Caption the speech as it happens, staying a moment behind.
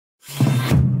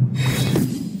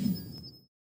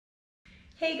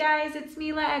Hey guys, it's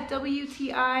Mila at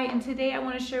WTI, and today I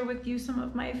want to share with you some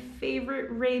of my favorite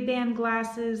Ray-Ban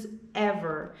glasses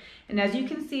ever. And as you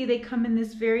can see, they come in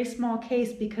this very small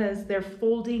case because they're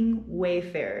folding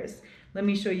Wayfarers. Let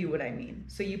me show you what I mean.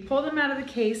 So you pull them out of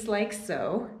the case like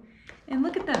so, and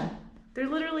look at them. They're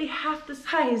literally half the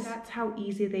size. That's how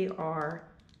easy they are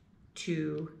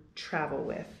to travel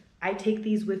with. I take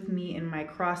these with me in my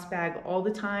cross bag all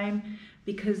the time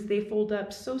because they fold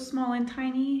up so small and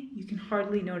tiny, you can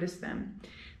hardly notice them.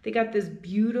 They got this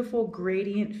beautiful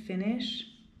gradient finish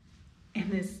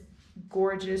and this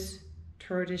gorgeous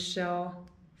tortoiseshell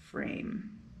frame.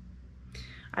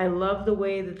 I love the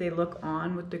way that they look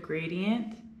on with the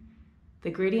gradient.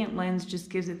 The gradient lens just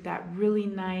gives it that really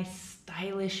nice,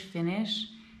 stylish finish.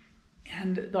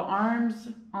 And the arms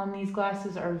on these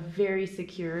glasses are very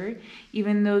secure.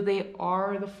 Even though they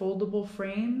are the foldable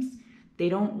frames, they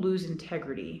don't lose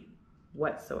integrity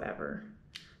whatsoever.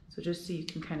 So just so you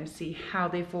can kind of see how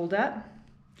they fold up.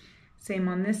 Same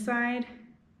on this side.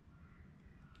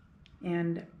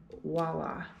 And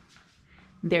voila.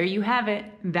 There you have it.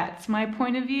 That's my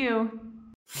point of view.